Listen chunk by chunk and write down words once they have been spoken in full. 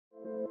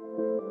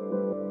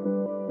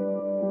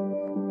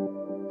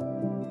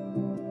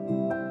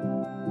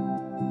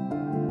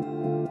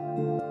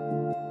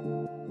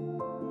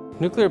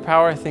Nuclear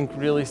power, I think,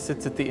 really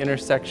sits at the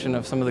intersection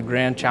of some of the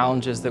grand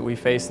challenges that we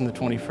face in the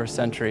 21st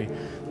century.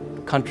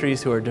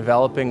 Countries who are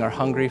developing are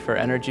hungry for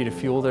energy to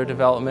fuel their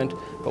development,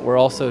 but we're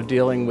also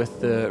dealing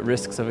with the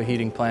risks of a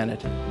heating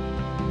planet.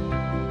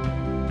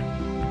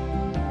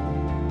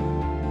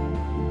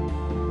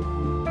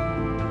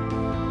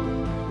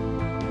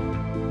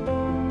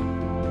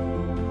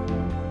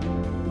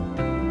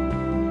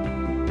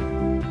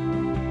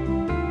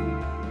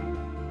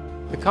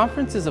 The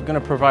conference is going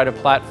to provide a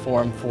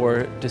platform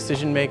for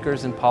decision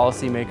makers and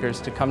policy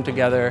makers to come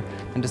together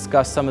and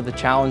discuss some of the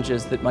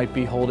challenges that might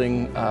be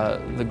holding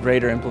the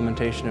greater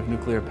implementation of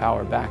nuclear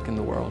power back in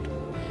the world.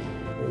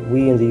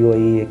 We in the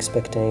UAE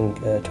expecting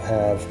to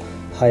have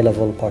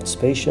high-level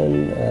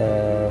participation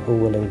who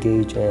will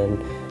engage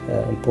in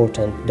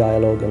important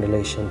dialogue in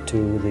relation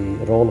to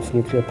the role of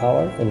nuclear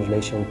power, in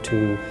relation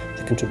to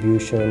the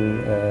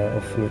contribution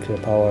of nuclear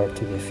power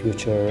to the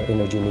future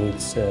energy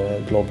needs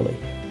globally.